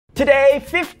Today,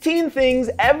 15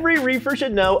 things every reefer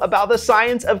should know about the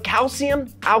science of calcium,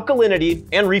 alkalinity,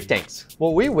 and reef tanks.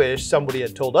 Well, we wish somebody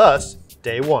had told us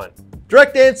day one.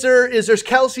 Direct answer is there's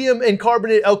calcium and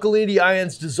carbonate alkalinity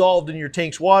ions dissolved in your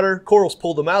tank's water. Corals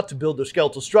pull them out to build their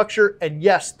skeletal structure. And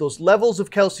yes, those levels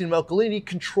of calcium alkalinity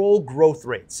control growth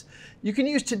rates. You can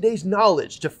use today's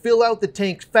knowledge to fill out the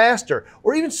tank faster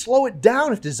or even slow it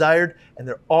down if desired. And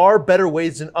there are better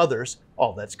ways than others.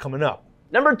 All that's coming up.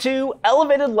 Number 2,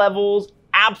 elevated levels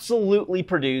absolutely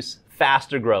produce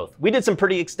faster growth. We did some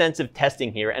pretty extensive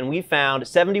testing here and we found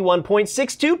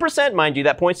 71.62%, mind you,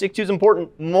 that 0.62 is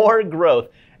important, more growth.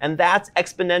 And that's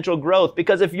exponential growth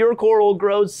because if your coral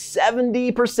grows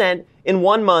 70% in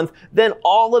 1 month, then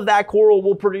all of that coral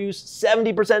will produce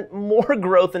 70% more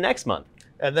growth the next month.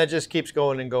 And that just keeps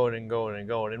going and going and going and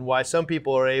going. And why some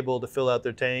people are able to fill out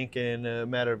their tank in a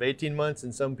matter of 18 months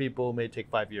and some people may take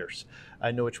 5 years.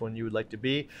 I know which one you would like to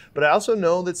be. But I also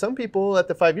know that some people at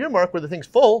the 5-year mark where the thing's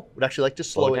full would actually like to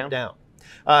slow it down.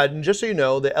 And just so you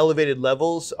know, the elevated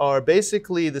levels are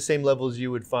basically the same levels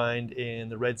you would find in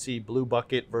the Red Sea blue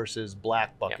bucket versus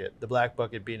black bucket. Yep. The black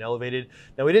bucket being elevated.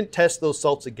 Now we didn't test those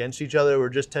salts against each other. We're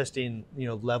just testing,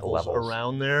 levels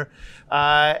around there.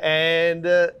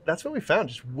 That's what we found,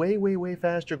 just way, way, way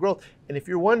faster growth. And if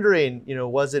you're wondering,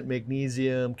 was it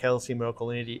magnesium, calcium, or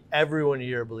alkalinity? Everyone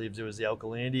here believes it was the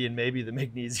alkalinity, and maybe the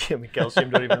magnesium and calcium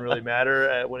don't even really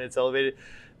matter when it's elevated.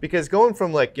 Because going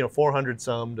from 400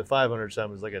 some to 500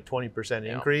 some is like a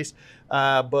 20% increase.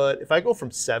 But if I go from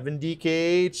 7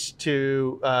 DKH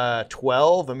to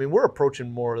 12, I mean, we're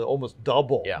approaching almost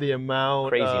double the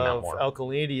amount of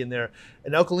alkalinity in there.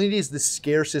 And alkalinity is the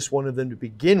scarcest one of them to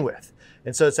begin with.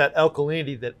 And so it's that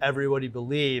alkalinity that everybody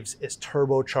believes is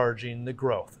turbocharging the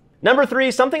growth. Number 3,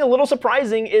 something a little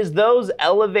surprising is those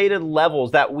elevated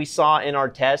levels that we saw in our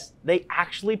test, they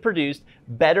actually produced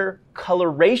better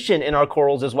coloration in our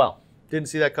corals as well. Didn't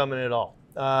see that coming at all,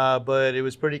 but it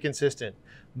was pretty consistent.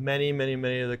 Many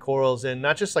of the corals, and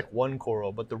not just like one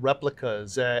coral, but the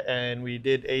replicas. And we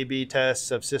did A/B tests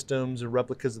of systems and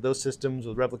replicas of those systems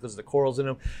with replicas of the corals in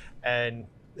them. And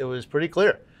it was pretty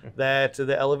clear that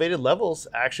the elevated levels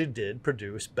actually did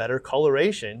produce better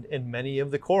coloration in many of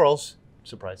the corals.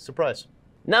 Surprise, surprise.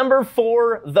 Number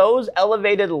 4, those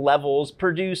elevated levels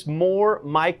produce more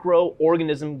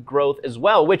microorganism growth as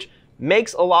well, which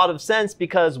makes a lot of sense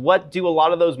because what do a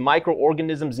lot of those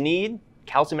microorganisms need?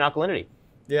 Calcium and alkalinity.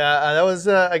 Yeah, that was,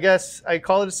 I guess, I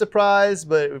call it a surprise,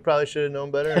 but we probably should have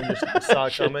known better and just saw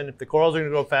it coming. If the corals are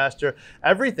going to grow faster,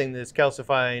 everything that's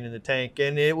calcifying in the tank,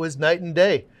 and it was night and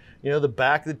day. The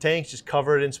back of the tank's just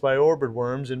covered in spirobid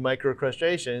worms and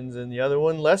microcrustaceans, and the other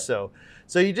one less so.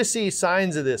 So you just see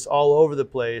signs of this all over the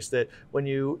place, that when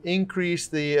you increase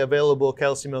the available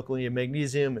calcium, alkalinity, and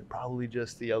magnesium, and probably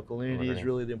just the alkalinity is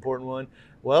really the important one,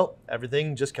 well,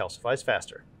 everything just calcifies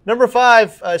faster. Number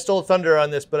 5, I stole thunder on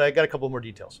this, but I got a couple more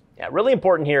details. Yeah, really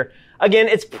important here. Again,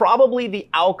 it's probably the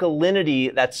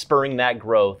alkalinity that's spurring that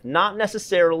growth, not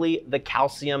necessarily the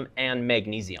calcium and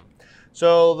magnesium.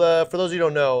 So for those of you who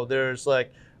don't know, there's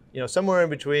somewhere in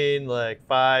between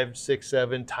 5, 6,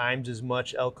 7 times as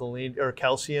much alkalinity or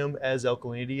calcium as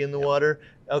alkalinity in the water.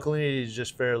 Alkalinity is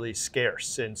just fairly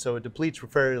scarce, and so it depletes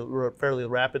fairly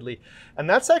rapidly. And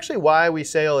that's actually why we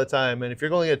say all the time, and if you're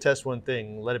going to test one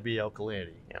thing, let it be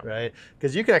alkalinity, right?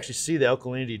 Because you can actually see the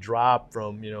alkalinity drop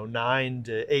from 9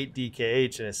 to 8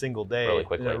 DKH in a single day. Really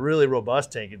quickly. In a really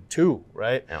robust tank in 2,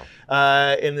 right?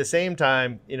 Yeah. In the same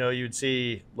time, you'd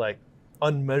see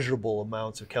unmeasurable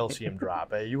amounts of calcium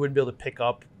drop. You wouldn't be able to pick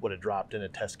up what it dropped in a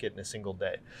test kit in a single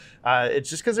day. It's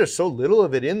just because there's so little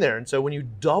of it in there. And so when you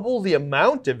double the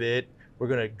amount of it, we're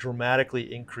going to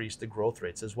dramatically increase the growth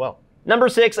rates as well. Number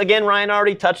 6, again, Ryan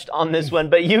already touched on this one,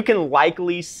 but you can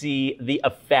likely see the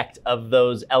effect of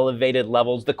those elevated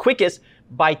levels the quickest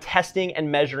by testing and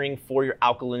measuring for your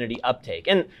alkalinity uptake.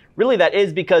 And really that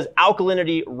is because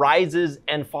alkalinity rises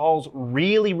and falls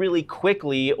really, really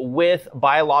quickly with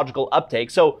biological uptake.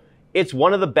 So it's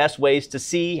one of the best ways to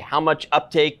see how much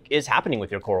uptake is happening with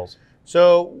your corals.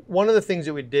 So one of the things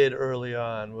that we did early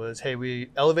on was, hey, we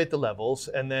elevate the levels,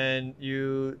 and then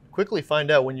you quickly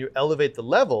find out when you elevate the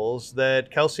levels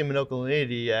that calcium and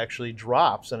alkalinity actually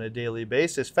drops on a daily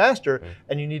basis faster,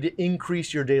 and you need to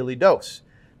increase your daily dose.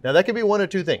 Now that could be one of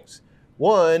two things.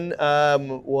 One,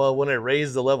 well, when I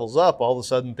raise the levels up, all of a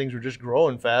sudden things are just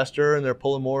growing faster and they're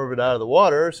pulling more of it out of the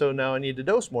water, so now I need to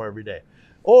dose more every day.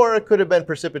 Or it could have been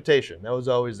precipitation. That was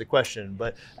always the question.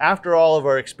 But after all of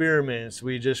our experiments,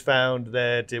 we just found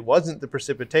that it wasn't the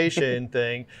precipitation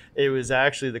thing. It was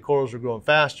actually the corals were growing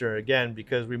faster, again,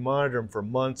 because we monitored them for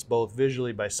months, both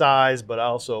visually by size, but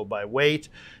also by weight.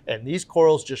 And these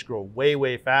corals just grow way,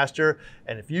 way faster.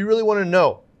 And if you really want to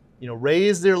know,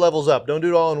 raise their levels up. Don't do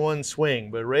it all in one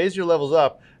swing, but raise your levels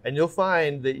up, and you'll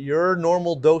find that your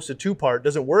normal dose of 2-part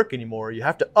doesn't work anymore. You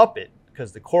have to up it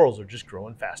because the corals are just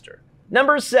growing faster.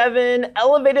 Number 7,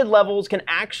 elevated levels can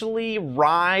actually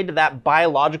ride that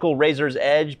biological razor's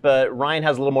edge, but Ryan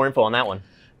has a little more info on that one.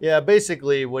 Yeah,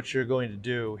 basically what you're going to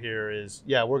do here is,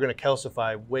 we're going to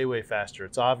calcify way, way faster.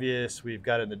 It's obvious, we've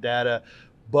got it in the data,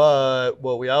 but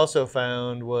what we also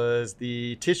found was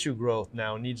the tissue growth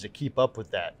now needs to keep up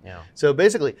with that. Yeah. So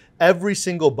basically, every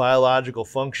single biological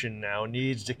function now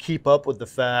needs to keep up with the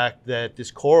fact that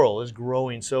this coral is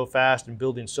growing so fast and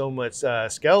building so much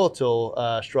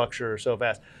skeletal structure so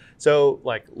fast. So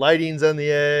like lighting's on the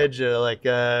edge,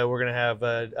 we're gonna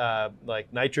have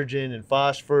like nitrogen and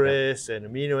phosphorus and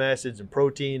amino acids and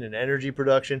protein and energy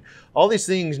production. All these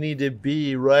things need to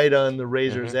be right on the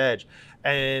razor's edge.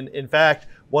 And in fact,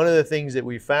 one of the things that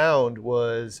we found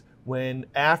was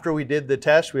after we did the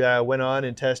test, we went on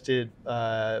and tested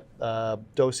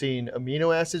dosing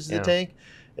amino acids in the tank.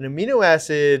 And amino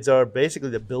acids are basically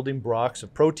the building blocks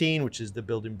of protein, which is the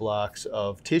building blocks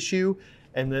of tissue.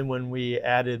 And then when we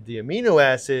added the amino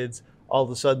acids, all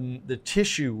of a sudden the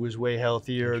tissue was way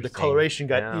healthier. The coloration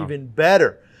got even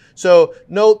better. So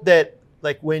note that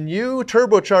when you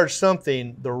turbocharge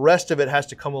something, the rest of it has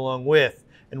to come along with.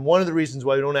 And one of the reasons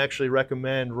why we don't actually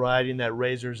recommend riding that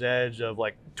razor's edge of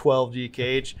 12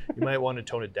 GKH, you might want to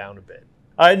tone it down a bit.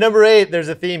 All right, number 8, there's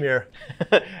a theme here.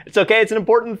 It's okay, it's an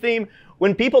important theme.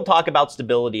 When people talk about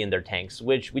stability in their tanks,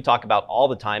 which we talk about all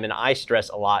the time, and I stress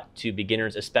a lot to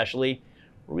beginners especially,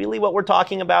 really what we're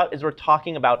talking about is we're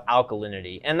talking about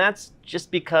alkalinity. And that's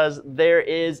just because there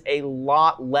is a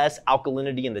lot less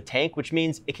alkalinity in the tank, which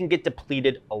means it can get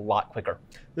depleted a lot quicker.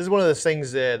 This is one of those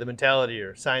things, the mentality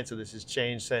or science of this has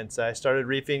changed since I started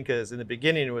reefing, because in the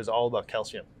beginning it was all about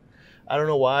calcium. I don't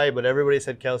know why, but everybody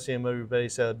said calcium, everybody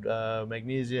said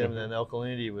magnesium, and then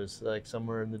alkalinity was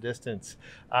somewhere in the distance.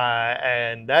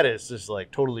 And that is just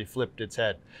totally flipped its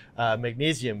head.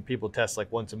 Magnesium, people test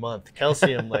once a month.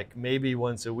 Calcium, maybe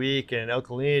once a week. And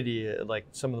alkalinity,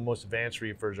 some of the most advanced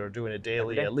reefers are doing it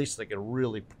daily, at least a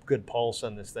really good pulse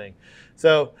on this thing.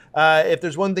 So if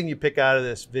there's one thing you pick out of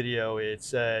this video,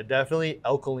 it's definitely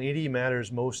alkalinity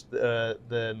matters most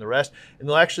than the rest. And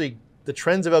they'll actually, the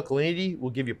trends of alkalinity will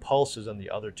give you pulses on the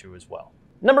other two as well.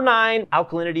 Number 9,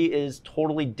 alkalinity is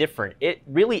totally different. It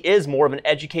really is more of an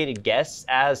educated guess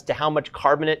as to how much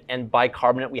carbonate and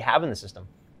bicarbonate we have in the system.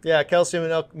 Yeah, calcium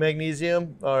and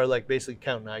magnesium are basically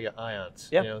counting ions.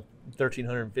 Yep.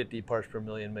 1,350 parts per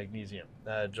million magnesium,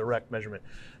 direct measurement.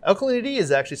 Alkalinity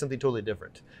is actually something totally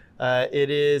different.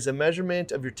 It is a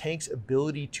measurement of your tank's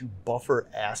ability to buffer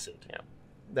acid. Yeah.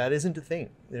 That isn't a thing.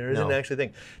 There isn't actually a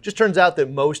thing. Just turns out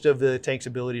that most of the tank's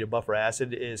ability to buffer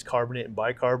acid is carbonate and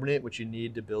bicarbonate, which you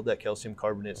need to build that calcium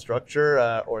carbonate structure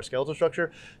or skeletal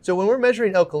structure. So when we're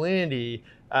measuring alkalinity,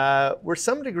 we're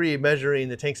some degree measuring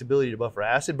the tank's ability to buffer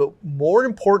acid, but more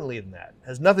importantly than that, it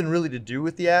has nothing really to do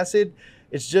with the acid.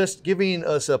 It's just giving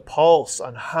us a pulse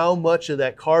on how much of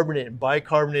that carbonate and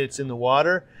bicarbonate is in the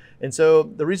water. And so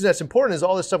the reason that's important is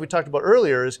all this stuff we talked about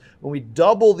earlier is when we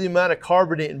double the amount of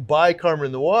carbonate and bicarbonate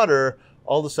in the water,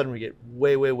 all of a sudden we get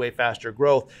way, way, way faster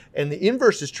growth. And the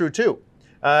inverse is true too.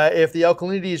 If the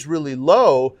alkalinity is really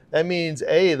low, that means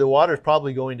A, the water is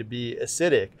probably going to be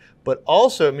acidic, but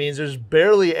also it means there's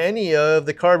barely any of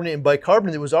the carbonate and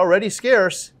bicarbonate that was already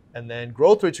scarce, and then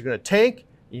growth rates are going to tank.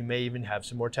 You may even have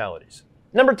some mortalities.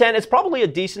 Number 10, it's probably a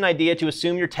decent idea to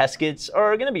assume your test kits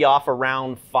are going to be off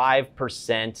around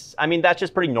 5%. I mean, that's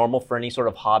just pretty normal for any sort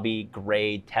of hobby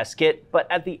grade test kit. But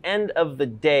at the end of the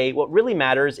day, what really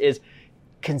matters is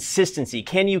consistency.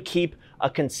 Can you keep a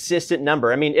consistent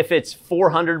number? I mean, if it's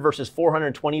 400 versus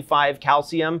 425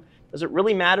 calcium, does it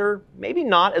really matter? Maybe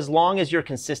not, as long as you're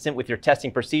consistent with your testing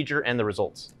procedure and the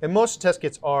results. And most test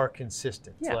kits are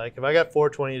consistent. Yeah. Like if I got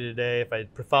 420 today, if I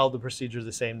followed the procedure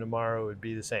the same tomorrow, it would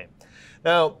be the same.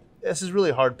 Now, this is really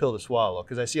a hard pill to swallow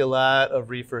because I see a lot of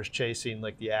reefers chasing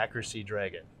the accuracy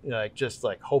dragon, just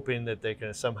hoping that they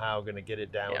can somehow going to get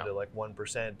it down to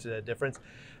 1% difference.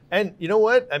 And you know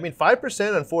what? I mean,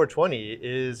 5% on 420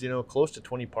 is, close to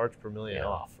 20 parts per million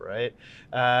off, right?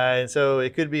 And so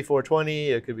it could be 420,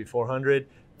 it could be 400.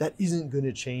 That isn't going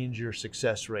to change your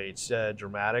success rates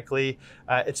dramatically,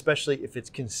 especially if it's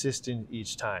consistent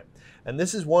each time. And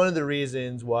this is one of the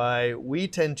reasons why we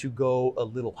tend to go a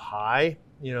little high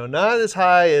You know, not as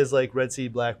high as like Red Sea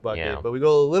Black Bucket, but we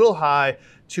go a little high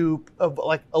to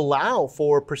like allow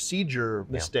for procedure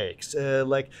mistakes.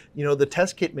 Like, you know, the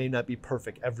test kit may not be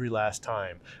perfect every last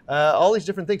time. All these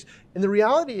different things. And the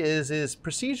reality is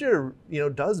procedure, you know,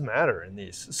 does matter in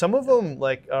these. Some of them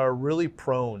like are really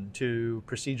prone to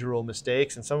procedural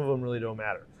mistakes, and some of them really don't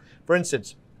matter. For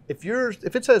instance, if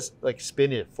it says like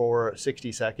spin it for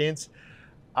 60 seconds,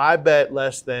 I bet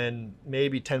less than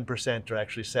maybe 10% are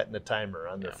actually setting a timer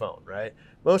on their phone, right?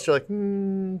 Most are like,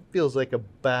 feels like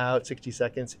about 60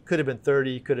 seconds. Could have been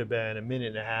 30, could have been a minute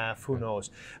and a half, who knows?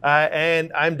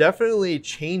 And I'm definitely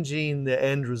changing the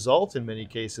end result in many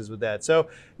cases with that. So,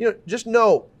 you know, just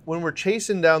know when we're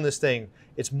chasing down this thing,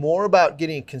 it's more about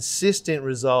getting consistent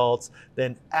results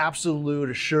than absolute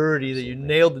assurity that you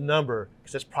nailed the number,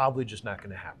 because that's probably just not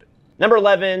going to happen. Number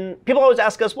 11, people always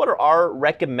ask us what are our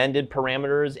recommended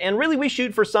parameters, and really we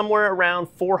shoot for somewhere around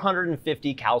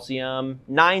 450 calcium,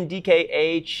 9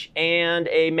 DKH, and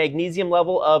a magnesium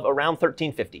level of around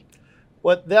 1350.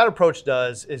 What that approach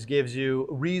does is gives you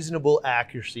reasonable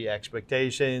accuracy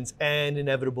expectations and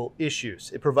inevitable issues.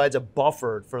 It provides a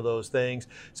buffer for those things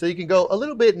so you can go a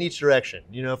little bit in each direction.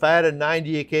 You know, if I had a 9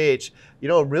 DKH, you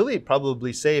know, I'm really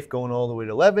probably safe going all the way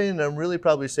to 11. I'm really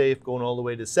probably safe going all the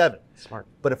way to 7. Smart.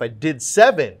 But if I did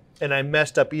 7 and I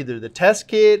messed up either the test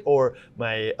kit or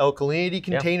my alkalinity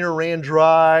container ran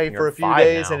dry for a few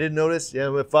days, I didn't notice,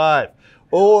 I'm at 5.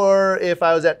 Or if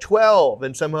I was at 12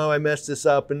 and somehow I messed this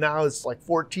up and now it's like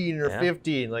 14 or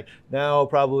 15, like now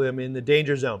probably I'm in the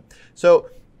danger zone. So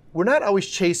we're not always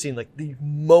chasing like the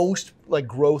most like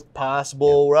growth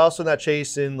possible. We're also not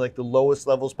chasing like the lowest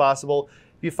levels possible.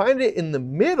 If you find it in the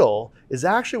middle is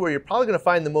actually where you're probably going to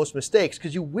find the most mistakes,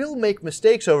 because you will make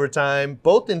mistakes over time,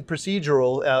 both in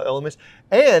procedural elements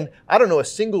and, I don't know, a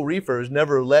single reefer has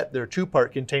never let their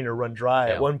 2-part container run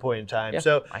dry at one point in time.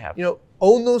 So, you know,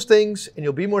 own those things and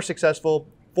you'll be more successful.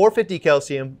 450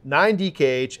 calcium, 9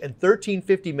 DKH, and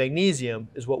 1350 magnesium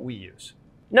is what we use.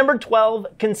 Number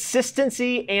 12,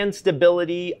 consistency and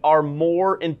stability are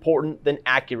more important than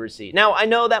accuracy. Now, I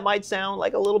know that might sound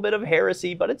like a little bit of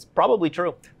heresy, but it's probably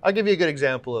true. I'll give you a good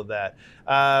example of that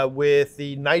with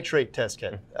the nitrate test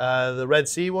kit. The Red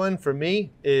Sea one, for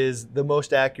me, is the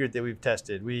most accurate that we've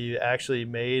tested. We actually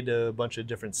made a bunch of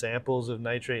different samples of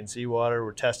nitrate and seawater.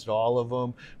 We tested all of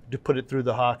them to put it through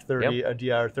the Hawk 30,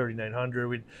 DR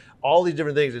 3900. All these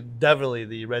different things. Definitely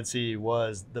the Red Sea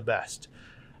was the best.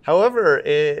 However,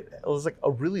 it was like a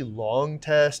really long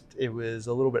test. It was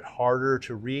a little bit harder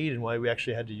to read, and why we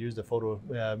actually had to use the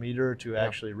photometer to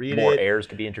actually read it. More errors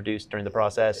could be introduced during the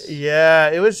process.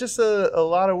 Yeah, it was just a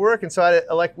lot of work, and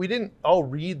so we didn't all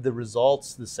read the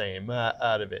results the same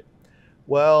out of it.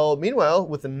 Well, meanwhile,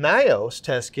 with the NIOS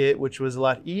test kit, which was a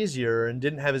lot easier and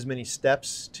didn't have as many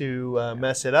steps to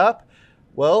mess it up,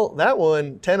 well, that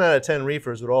one, 10 out of 10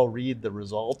 reefers would all read the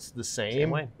results the same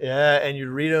way. Yeah, and you'd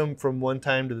read them from one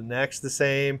time to the next the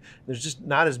same. There's just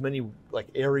not as many like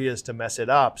areas to mess it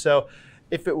up. So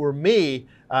if it were me,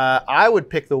 I would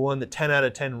pick the one that 10 out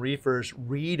of 10 reefers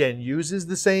read and uses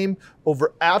the same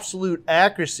over absolute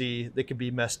accuracy that could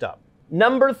be messed up.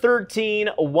 Number 13,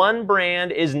 one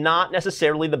brand is not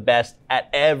necessarily the best at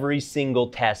every single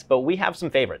test, but we have some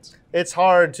favorites. It's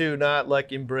hard to not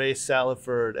like embrace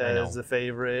Saltwater as a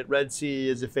favorite. Red Sea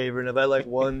is a favorite. And if I like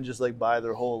one, just like buy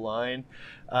their whole line.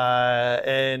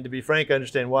 And to be frank, I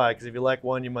understand why, because if you like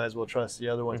one, you might as well trust the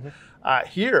other one.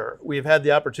 Here, we've had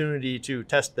the opportunity to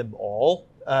test them all.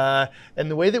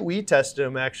 And the way that we tested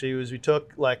them actually was we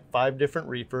took like 5 different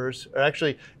reefers, or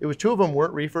actually it was 2 of them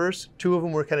weren't reefers, 2 of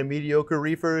them were kind of mediocre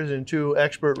reefers, and 2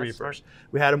 expert reefers.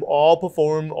 We had them all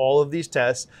perform all of these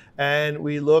tests, and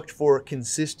we looked for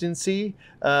consistency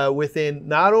within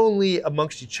not only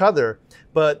amongst each other,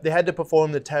 but they had to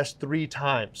perform the test 3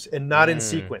 times and not in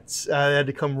sequence. They had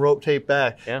to come rope tape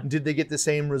back. Did they get the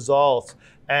same results?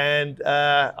 And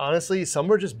honestly, some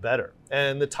were just better.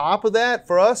 And the top of that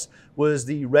for us was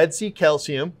the Red Sea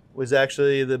Calcium, was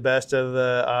actually the best of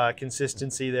the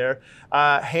consistency there.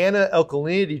 Hanna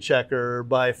Alkalinity Checker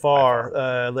by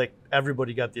far, like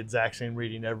everybody got the exact same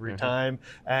reading every time,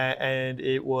 and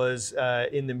it was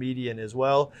in the median as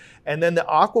well. And then the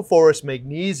Aquariums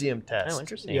Magnesium test,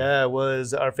 interesting.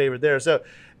 Was our favorite there. So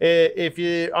if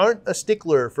you aren't a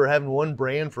stickler for having one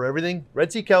brand for everything,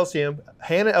 Red Sea Calcium,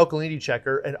 Hanna Alkalinity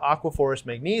Checker, and Aquariums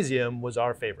Magnesium was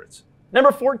our favorites.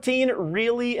 Number 14,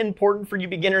 really important for you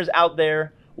beginners out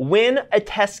there. When a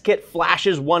test kit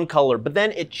flashes one color, but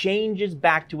then it changes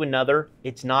back to another,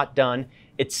 it's not done.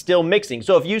 it's still mixing.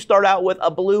 So if you start out with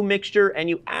a blue mixture and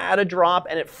you add a drop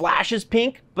and it flashes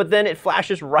pink, but then it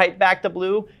flashes right back to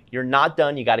blue, you're not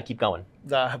done. You got to keep going.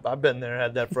 I've been there,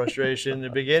 had that frustration in the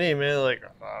beginning, man. Like,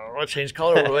 I don't want to change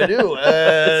color. What do I do?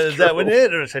 Is that what it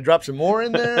is? Or should I drop some more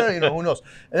in there? You know, who knows?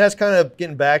 And that's kind of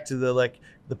getting back to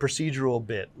the procedural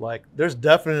bit. Like, there's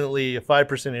definitely a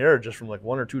 5% error just from like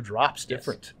 1 or 2 drops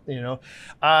different, you know?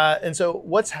 And so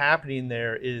what's happening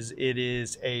there is it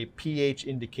is a pH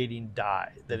indicating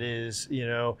dye that is, you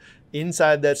know,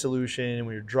 inside that solution. And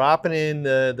when you're dropping in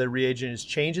the reagent, it's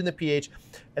changing the pH.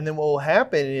 And then what will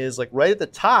happen is, like, right at the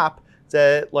top,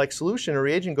 that like solution or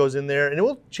reagent goes in there and it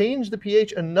will change the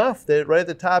pH enough that right at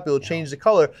the top it will change the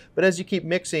color. But as you keep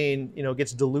mixing, you know, it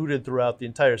gets diluted throughout the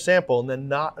entire sample, and then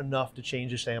not enough to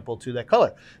change the sample to that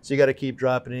color. So you got to keep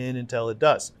dropping in until it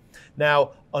does.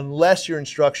 Now, unless your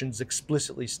instructions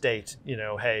explicitly state, you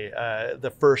know, hey,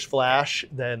 the first flash,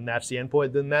 then that's the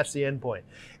endpoint, then that's the endpoint.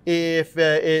 If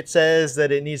it says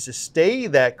that it needs to stay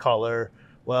that color,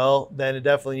 well, then it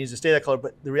definitely needs to stay that color.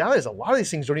 But the reality is a lot of these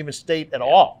things don't even state at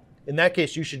all. In that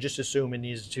case, you should just assume it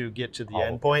needs to get to the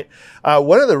endpoint.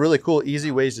 One of the really cool, easy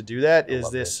ways to do that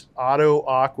is this Auto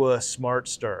Aqua Smart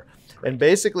Stir. And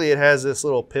basically, it has this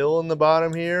little pill in the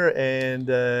bottom here, and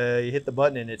you hit the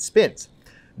button and it spins.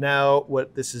 Now,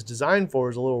 what this is designed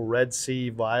for is a little Red Sea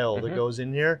vial that goes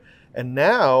in here. And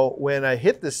now, when I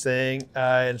hit this thing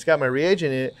and it's got my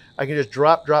reagent in it, I can just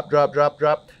drop, drop, drop, drop,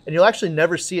 drop, and you'll actually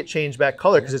never see it change back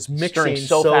color because it's mixing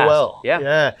so well.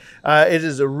 Yeah. It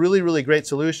is a really, really great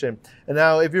solution. And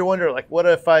now, if you're wondering, like, what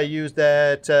if I use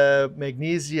that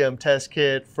magnesium test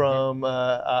kit from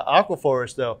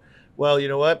Aquaforest, though? Well, you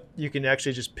know what? You can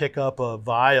actually just pick up a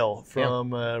vial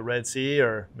from Red Sea,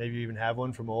 or maybe you even have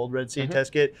one from old Red Sea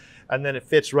test kit, and then it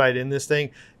fits right in this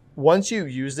thing. Once you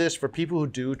use this, for people who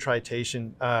do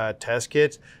tritation test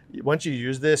kits, once you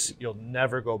use this, you'll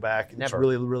never go back. It's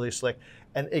really, really slick.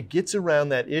 And it gets around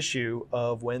that issue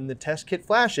of when the test kit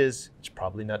flashes, it's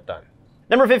probably not done.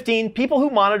 Number 15, people who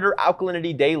monitor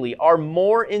alkalinity daily are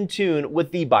more in tune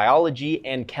with the biology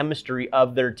and chemistry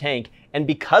of their tank. And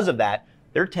because of that,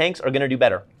 their tanks are going to do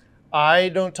better. I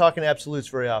don't talk in absolutes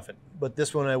very often, but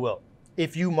this one I will.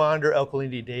 If you monitor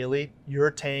alkalinity daily, your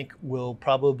tank will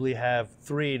probably have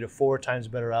 3 to 4 times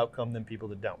better outcome than people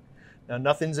that don't. Now,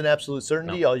 nothing's an absolute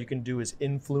certainty. All you can do is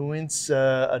influence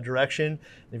a direction.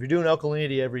 And if you're doing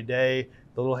alkalinity every day,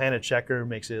 the little HANA checker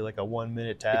makes it like a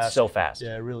 1-minute task. It's so fast.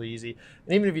 Yeah, really easy.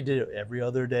 And even if you did it every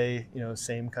other day, you know,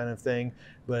 same kind of thing,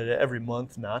 but every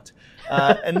month, not.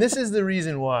 And this is the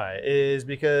reason why, is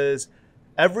because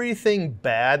everything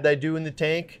bad I do in the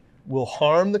tank will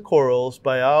harm the coral's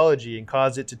biology and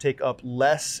cause it to take up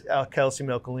less calcium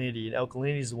alkalinity. And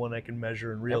alkalinity is the one I can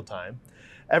measure in real time.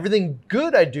 Everything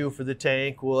good I do for the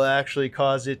tank will actually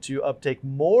cause it to uptake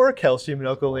more calcium and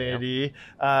alkalinity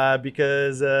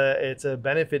because it's a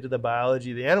benefit to the biology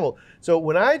of the animal. So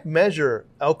when I measure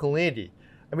alkalinity,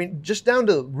 I mean, just down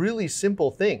to really simple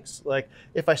things. Like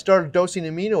if I start dosing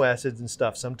amino acids and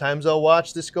stuff, sometimes I'll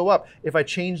watch this go up. If I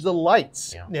change the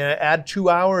lights, add 2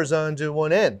 hours onto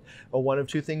one end, well, one of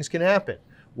 2 things can happen.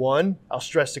 One, I'll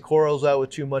stress the corals out with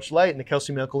too much light and the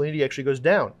calcium alkalinity actually goes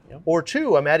down. Or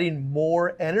 2, I'm adding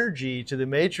more energy to the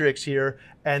matrix here,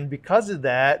 and because of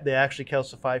that, they actually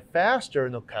calcify faster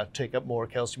and they'll take up more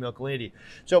calcium alkalinity.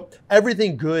 So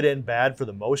everything good and bad for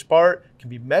the most part can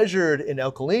be measured in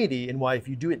alkalinity, and why if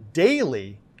you do it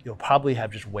daily, you'll probably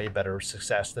have just way better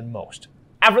success than most.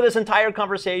 After this entire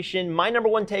conversation, my number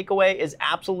 1 takeaway is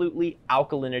absolutely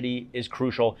alkalinity is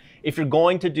crucial. If you're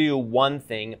going to do one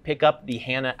thing, pick up the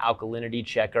HANA alkalinity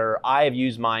checker. I have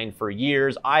used mine for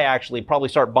years. I actually probably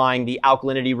start buying the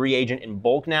alkalinity reagent in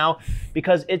bulk now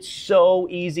because it's so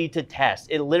easy to test.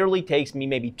 It literally takes me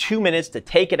maybe 2 minutes to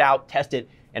take it out, test it,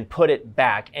 and put it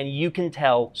back. And you can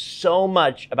tell so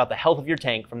much about the health of your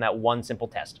tank from that one simple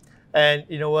test. And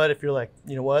you know what, if you're like,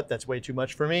 you know what, that's way too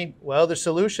much for me. Well, there's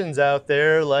solutions out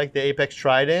there like the Apex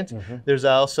Trident. There's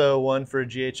also one for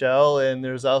GHL, and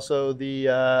there's also the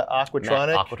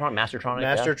Aquatronic.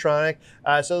 Mastertronic.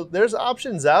 So there's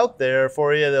options out there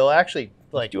for you. They'll actually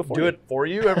like do it for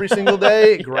you every single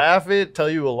day, graph it, tell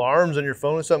you alarms on your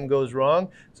phone if something goes wrong.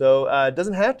 So it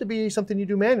doesn't have to be something you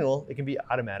do manual. It can be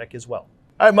automatic as well.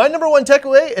 All right, my number 1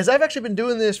 takeaway is I've actually been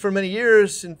doing this for many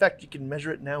years. In fact, you can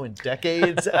measure it now in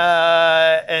decades.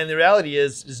 And the reality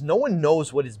is no one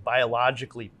knows what is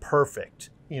biologically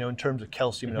perfect, you know, in terms of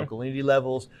calcium and alkalinity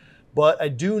levels. But I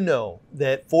do know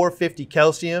that 450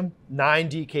 calcium, 9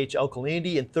 DKH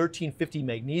alkalinity, and 1350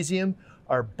 magnesium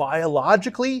are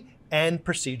biologically and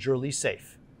procedurally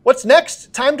safe. What's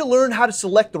next? Time to learn how to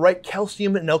select the right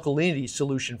calcium and alkalinity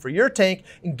solution for your tank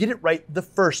and get it right the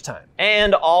first time.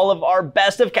 And all of our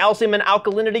best of calcium and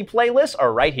alkalinity playlists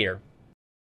are right here.